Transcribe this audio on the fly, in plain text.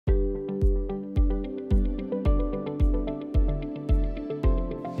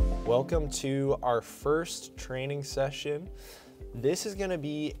Welcome to our first training session. This is going to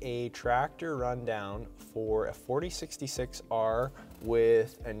be a tractor rundown for a 4066R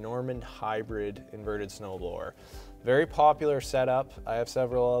with a Norman hybrid inverted snowblower. Very popular setup. I have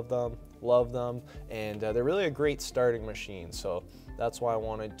several of them, love them, and they're really a great starting machine. So that's why I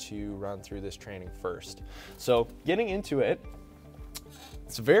wanted to run through this training first. So getting into it,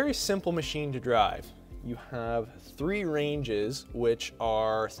 it's a very simple machine to drive. You have 3 ranges, which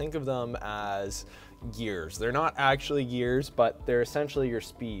are, think of them as gears. They're not actually gears, but they're essentially your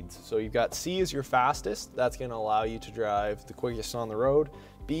speeds. So you've got C is your fastest. That's going to allow you to drive the quickest on the road.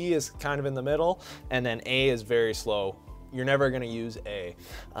 B is kind of in the middle, and then A is very slow. You're never going to use A.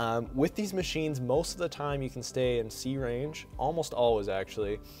 With these machines, most of the time you can stay in C range, almost always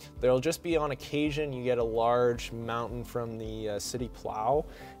actually. There'll just be on occasion you get a large mountain from the city plow,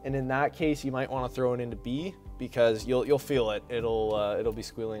 and in that case you might want to throw it into B because you'll feel it. It'll be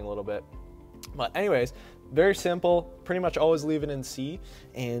squealing a little bit. But anyways, very simple, pretty much always leave it in C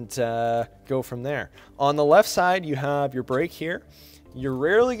and go from there. On the left side you have your brake here. You're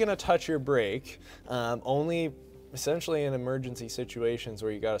rarely going to touch your brake, only essentially in emergency situations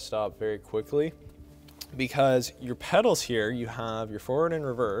where you got to stop very quickly, because your pedals here, you have your forward and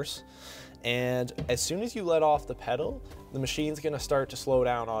reverse, and as soon as you let off the pedal, the machine's going to start to slow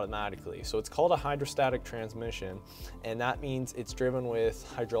down automatically. So it's called a hydrostatic transmission, and that means it's driven with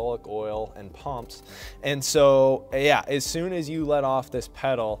hydraulic oil and pumps. And so yeah, as soon as you let off this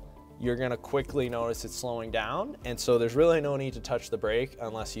pedal, you're going to quickly notice it's slowing down, and so there's really no need to touch the brake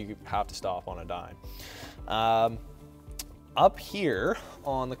unless you have to stop on a dime. Up here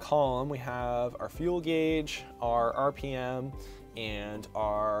on the column we have our fuel gauge, our RPM, and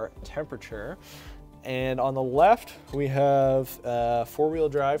our temperature. And on the left we have four-wheel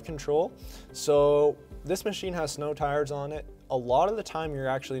drive control. So this machine has snow tires on it. A lot of the time you're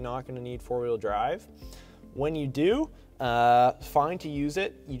actually not going to need four-wheel drive. When you do, fine to use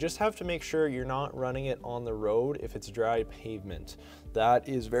it. You just have to make sure you're not running it on the road if it's dry pavement. That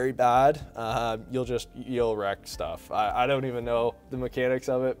is very bad. You'll wreck stuff. I don't even know the mechanics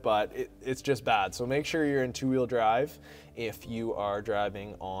of it, but it's just bad. So make sure you're in two-wheel drive if you are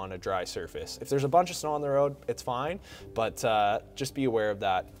driving on a dry surface. If there's a bunch of snow on the road, it's fine, but just be aware of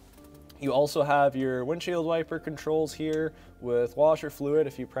that. You also have your windshield wiper controls here with washer fluid.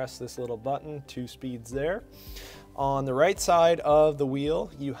 If you press this little button, 2 speeds there. On the right side of the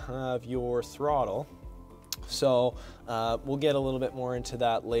wheel, you have your throttle. So we'll get a little bit more into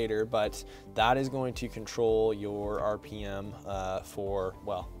that later, but that is going to control your RPM for,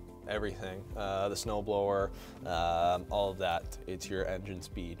 well, everything. The snowblower, all of that. It's your engine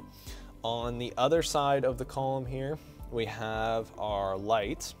speed. On the other side of the column here, we have our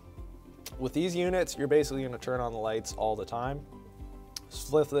lights. With these units, you're basically going to turn on the lights all the time.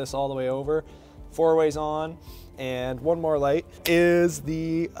 Flip this all the way over, 4 ways on, and one more light is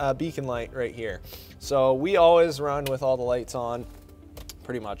the beacon light right here. So we always run with all the lights on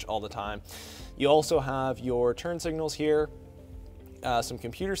pretty much all the time. You also have your turn signals here, some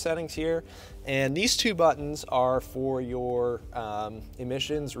computer settings here, and these 2 buttons are for your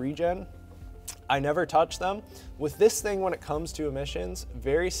emissions regen. I never touch them. With this thing, when it comes to emissions,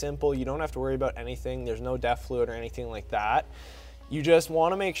 very simple. You don't have to worry about anything. There's no DEF fluid or anything like that. You just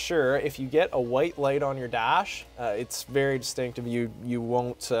want to make sure if you get a white light on your dash, it's very distinctive. You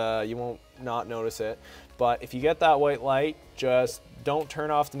won't not notice it. But if you get that white light, just don't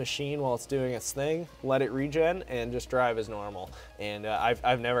turn off the machine while it's doing its thing. Let it regen and just drive as normal. And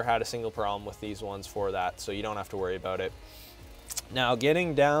I've never had a single problem with these ones for that, so you don't have to worry about it. Now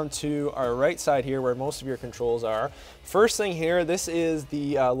getting down to our right side here where most of your controls are. First thing here, this is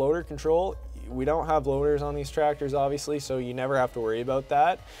the loader control. We don't have loaders on these tractors obviously, so you never have to worry about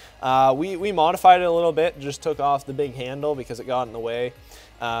that. We modified it a little bit, just took off the big handle because it got in the way.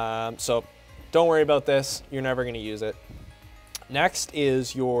 So don't worry about this, you're never going to use it. Next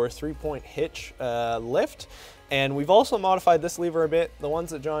is your 3-point hitch lift. And we've also modified this lever a bit. The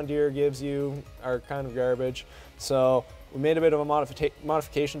ones that John Deere gives you are kind of garbage. So we made a bit of a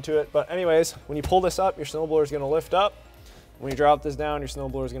modification to it. But anyways, when you pull this up, your snowblower is going to lift up. When you drop this down, your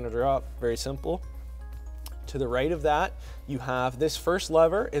snowblower is going to drop. Very simple. To the right of that, you have this first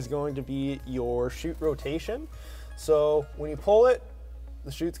lever is going to be your chute rotation. So when you pull it,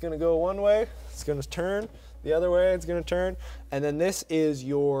 the chute's going to go one way. It's going to turn. The other way, it's going to turn. And then this is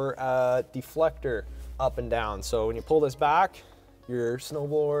your deflector up and down. So when you pull this back, your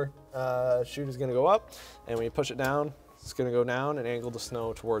snowblower chute is going to go up, and when you push it down, it's going to go down and angle the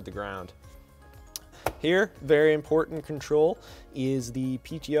snow toward the ground. Here, very important control is the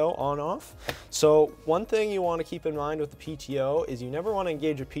PTO on-off. So one thing you want to keep in mind with the PTO is you never want to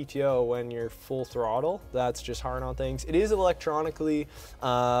engage a PTO when you're full throttle. That's just hard on things. It is electronically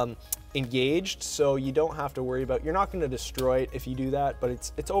engaged, so you don't have to worry about, you're not going to destroy it if you do that, but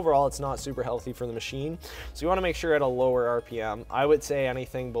it's overall, it's not super healthy for the machine. So you want to make sure at a lower RPM. I would say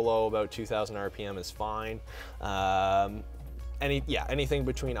anything below about 2,000 RPM is fine. Anything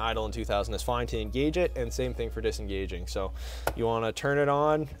between idle and 2,000 is fine to engage it, and same thing for disengaging. So you want to turn it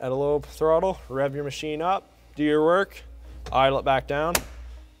on at a low throttle, rev your machine up, do your work, idle it back down,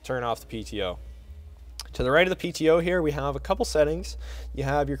 turn off the PTO. To the right of the PTO here, we have a couple settings. You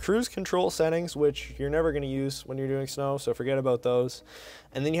have your cruise control settings, which you're never going to use when you're doing snow, so forget about those.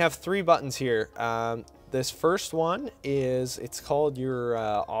 And then you have 3 buttons here. This first one it's called your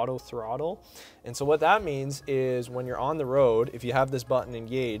auto throttle. And so what that means is when you're on the road, if you have this button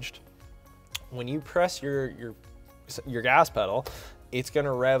engaged, when you press your gas pedal, it's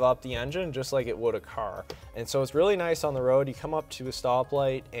gonna rev up the engine just like it would a car. And so it's really nice on the road. You come up to a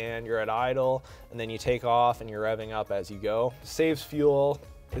stoplight and you're at idle, and then you take off and you're revving up as you go. Saves fuel,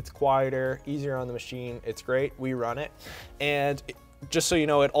 it's quieter, easier on the machine, it's great, we run it. And just so you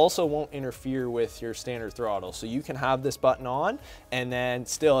know, it also won't interfere with your standard throttle. So you can have this button on, and then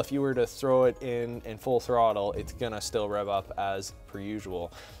still, if you were to throw it in full throttle, it's gonna still rev up as per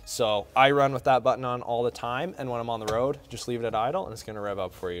usual. So I run with that button on all the time, and when I'm on the road, just leave it at idle and it's gonna rev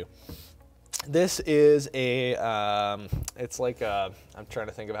up for you. This is it's like I'm trying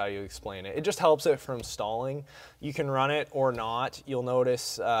to think of how you explain it. It just helps it from stalling. You can run it or not. You'll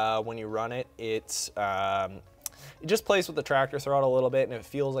notice when you run it, it just plays with the tractor throttle a little bit, and if it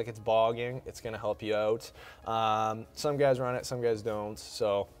feels like it's bogging, it's gonna help you out. Some guys run it, some guys don't,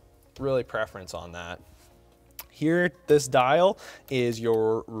 so really preference on that. Here, this dial is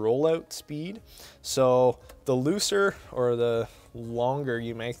your rollout speed. So the looser or the longer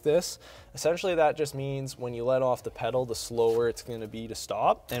you make this, essentially that just means when you let off the pedal, the slower it's going to be to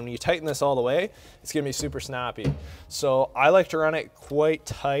stop. And when you tighten this all the way, it's going to be super snappy. So I like to run it quite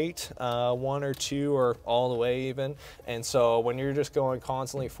tight, 1 or 2 or all the way even. And so when you're just going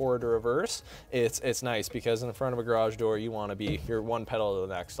constantly forward to reverse, it's nice, because in the front of a garage door, you want to be your one pedal to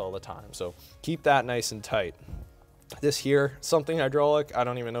the next all the time. So keep that nice and tight. This here, something hydraulic, I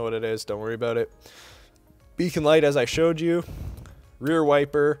don't even know what it is, don't worry about it. Beacon light, as I showed you. Rear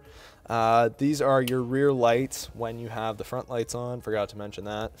wiper, these are your rear lights when you have the front lights on, forgot to mention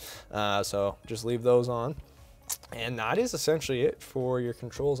that. So just leave those on. And that is essentially it for your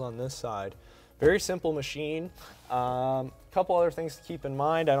controls on this side. Very simple machine. Couple other things to keep in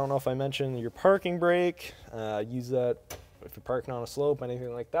mind. I don't know if I mentioned your parking brake. Use that if you're parking on a slope,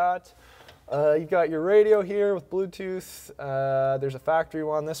 anything like that. You've got your radio here with Bluetooth. There's a factory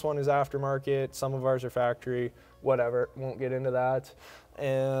one. This one is aftermarket. Some of ours are factory, whatever. Won't get into that.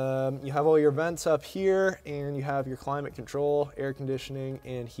 You have all your vents up here, and you have your climate control, air conditioning,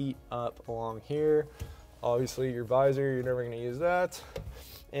 and heat up along here. Obviously your visor, you're never going to use that.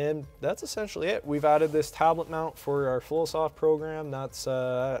 And that's essentially it. We've added this tablet mount for our FlowSoft program. That's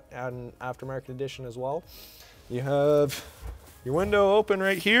an aftermarket edition as well. You have your window open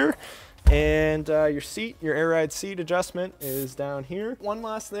right here. And your seat, your air ride seat adjustment is down here. One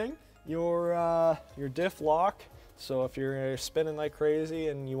last thing, your diff lock. So if you're spinning like crazy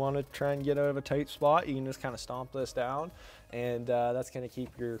and you want to try and get out of a tight spot, you can just kind of stomp this down, and that's going to keep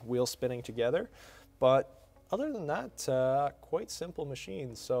your wheel spinning together. But other than that, quite simple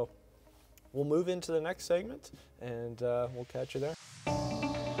machines. So we'll move into the next segment, and we'll catch you there.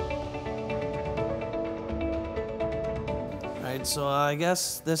 Right, so I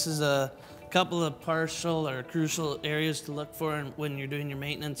guess this is a couple of partial or crucial areas to look for when you're doing your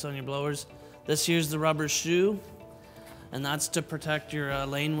maintenance on your blowers. This here's the rubber shoe, and that's to protect your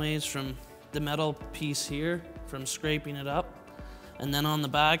laneways from the metal piece here from scraping it up. And then on the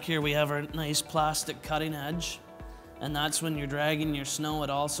back here we have our nice plastic cutting edge, and that's when you're dragging your snow. It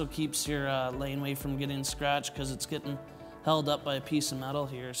also keeps your laneway from getting scratched because it's getting held up by a piece of metal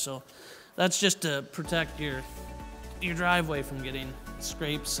here. So that's just to protect your driveway from getting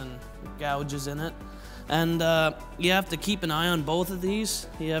scrapes and gouges in it. And you have to keep an eye on both of these.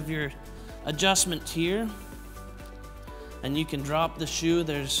 You have your adjustment here, and you can drop the shoe.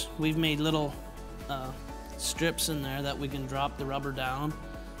 We've made little strips in there that we can drop the rubber down,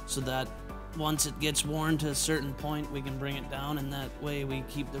 so that once it gets worn to a certain point, we can bring it down, and that way we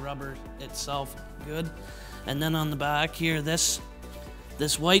keep the rubber itself good. And then on the back here, this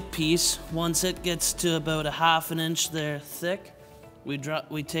white piece, once it gets to about 1/2 inch there thick,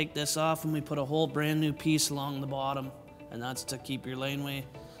 we take this off and we put a whole brand new piece along the bottom, and that's to keep your laneway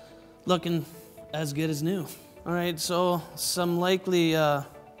looking as good as new. All right, so some likely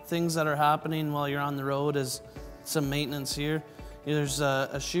things that are happening while you're on the road is some maintenance here. There's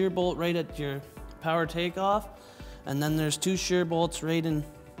a shear bolt right at your power takeoff, and then there's 2 shear bolts right in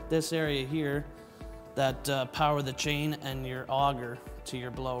this area here that power the chain and your auger to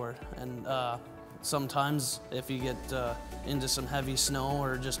your blower. And sometimes if you get into some heavy snow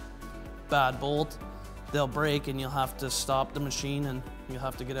or just bad bolt, they'll break and you'll have to stop the machine and you'll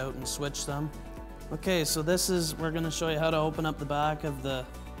have to get out and switch them. Okay, so we're gonna show you how to open up the back of the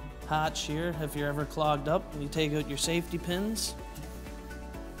hatch here. If you're ever clogged up, you take out your safety pins.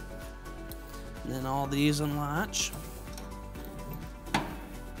 And then all these unlatch.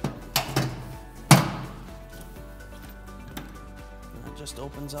 That just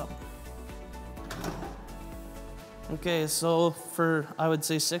opens up. Okay, so I would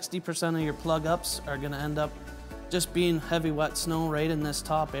say 60% of your plug ups are gonna end up just being heavy wet snow right in this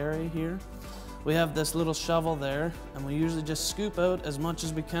top area here. We have this little shovel there, and we usually just scoop out as much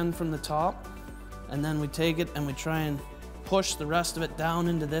as we can from the top, and then we take it and we try and push the rest of it down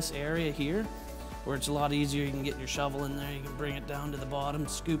into this area here, where it's a lot easier. You can get your shovel in there, you can bring it down to the bottom,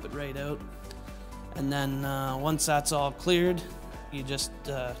 scoop it right out. And then once that's all cleared, you just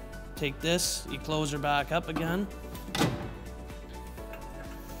take this, you close her back up again.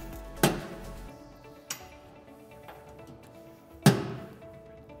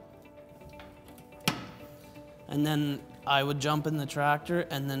 And then I would jump in the tractor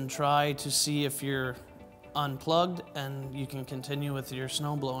and then try to see if you're unplugged and you can continue with your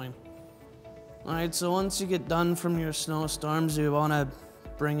snow blowing. All right, so once you get done from your snowstorms, you want to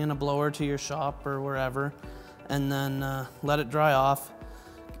bring in a blower to your shop or wherever and then let it dry off.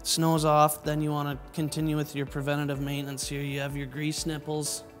 Snow's off, then you want to continue with your preventative maintenance here. You have your grease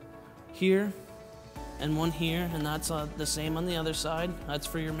nipples here and one here, and that's the same on the other side. That's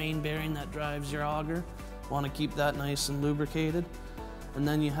for your main bearing that drives your auger. Want to keep that nice and lubricated. And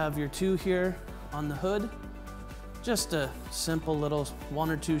then you have your 2 here on the hood. Just a simple little 1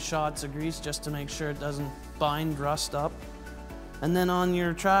 or 2 shots of grease just to make sure it doesn't bind, rust up. And then on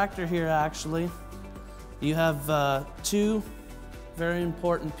your tractor here, actually, you have 2 very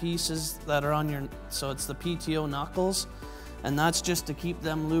important pieces that are on your, so it's the PTO knuckles, and that's just to keep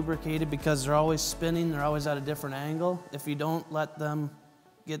them lubricated because they're always spinning, they're always at a different angle. If you don't let them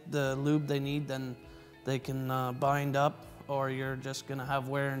get the lube they need, then they can bind up, or you're just gonna have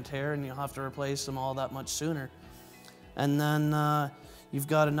wear and tear and you'll have to replace them all that much sooner. And then you've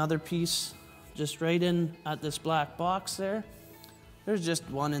got another piece just right in at this black box there. There's just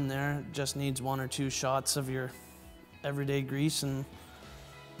one in there, it just needs 1 or 2 shots of your everyday grease, and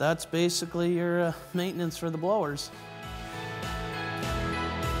that's basically your maintenance for the blowers.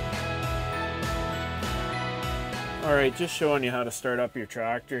 All right, just showing you how to start up your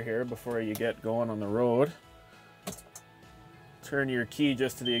tractor here before you get going on the road. Turn your key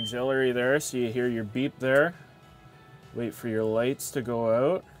just to the auxiliary there so you hear your beep there. Wait for your lights to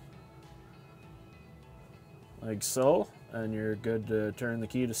go out, like so, and you're good to turn the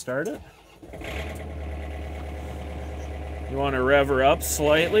key to start it. You want to rev her up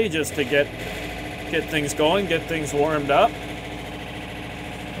slightly just to get things going, get things warmed up.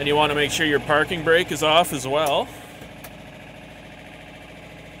 And you want to make sure your parking brake is off as well.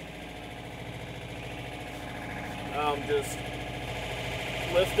 Now I'm just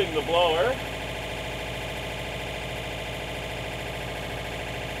lifting the blower.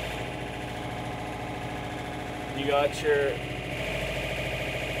 You got your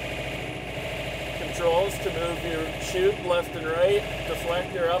controls to move your chute left and right,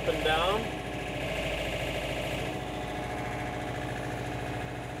 deflector up and down.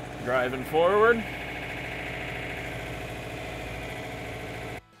 Driving forward.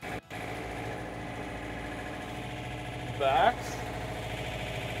 Back.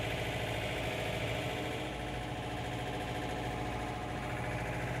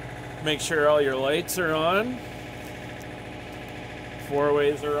 Make sure all your lights are on. 4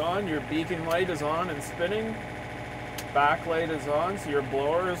 ways are on. Your beacon light is on and spinning. Back light is on, so your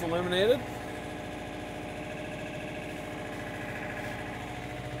blower is illuminated.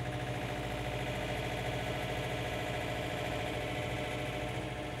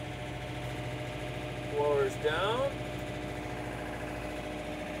 Blower's down.